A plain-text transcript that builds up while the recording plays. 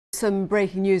some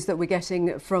breaking news that we're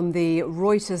getting from the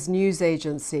Reuters news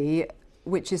agency,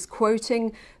 which is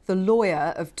quoting the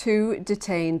lawyer of two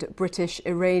detained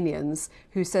British-Iranians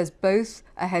who says both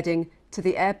are heading to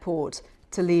the airport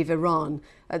to leave Iran.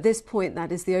 At this point,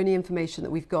 that is the only information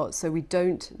that we've got, so we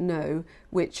don't know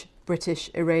which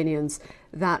British-Iranians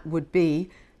that would be.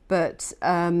 But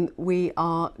we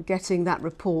are getting that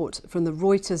report from the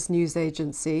Reuters news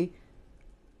agency.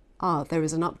 There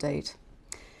is an update.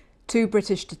 Two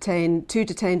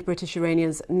detained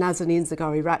British-Iranians, Nazanin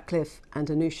Zaghari-Ratcliffe and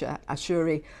Anousheh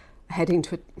Ashouri, heading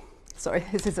to... Sorry,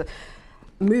 this is a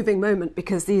moving moment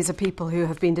because these are people who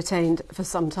have been detained for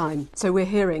some time. So we're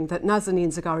hearing that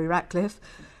Nazanin Zaghari-Ratcliffe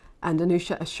and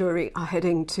Anousheh Ashouri are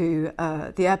heading to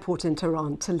the airport in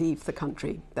Tehran to leave the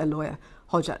country. Their lawyer,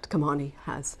 Hojat Kamani,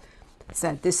 has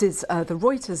said. This is the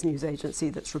Reuters news agency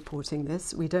that's reporting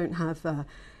this. We don't have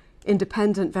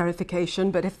independent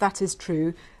verification, but if that is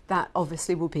true, that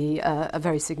obviously will be a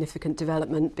very significant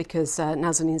development because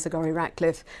Nazanin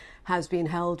Zaghari-Ratcliffe has been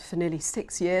held for nearly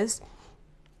 6 years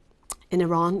in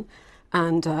Iran,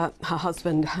 and her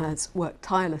husband has worked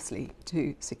tirelessly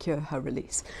to secure her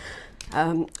release.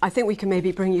 I think we can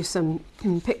maybe bring you some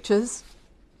pictures.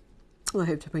 I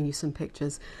hope to bring you some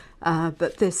pictures.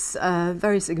 But this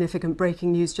very significant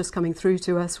breaking news just coming through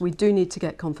to us. We do need to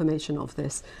get confirmation of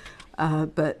this.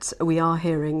 But we are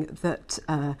hearing that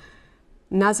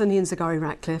Nazanin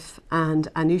Zaghari-Ratcliffe and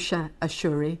Anousheh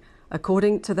Ashouri,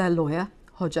 according to their lawyer,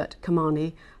 Hojat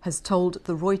Kamani, has told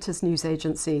the Reuters news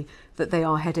agency that they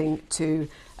are heading to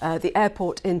the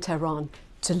airport in Tehran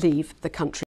to leave the country.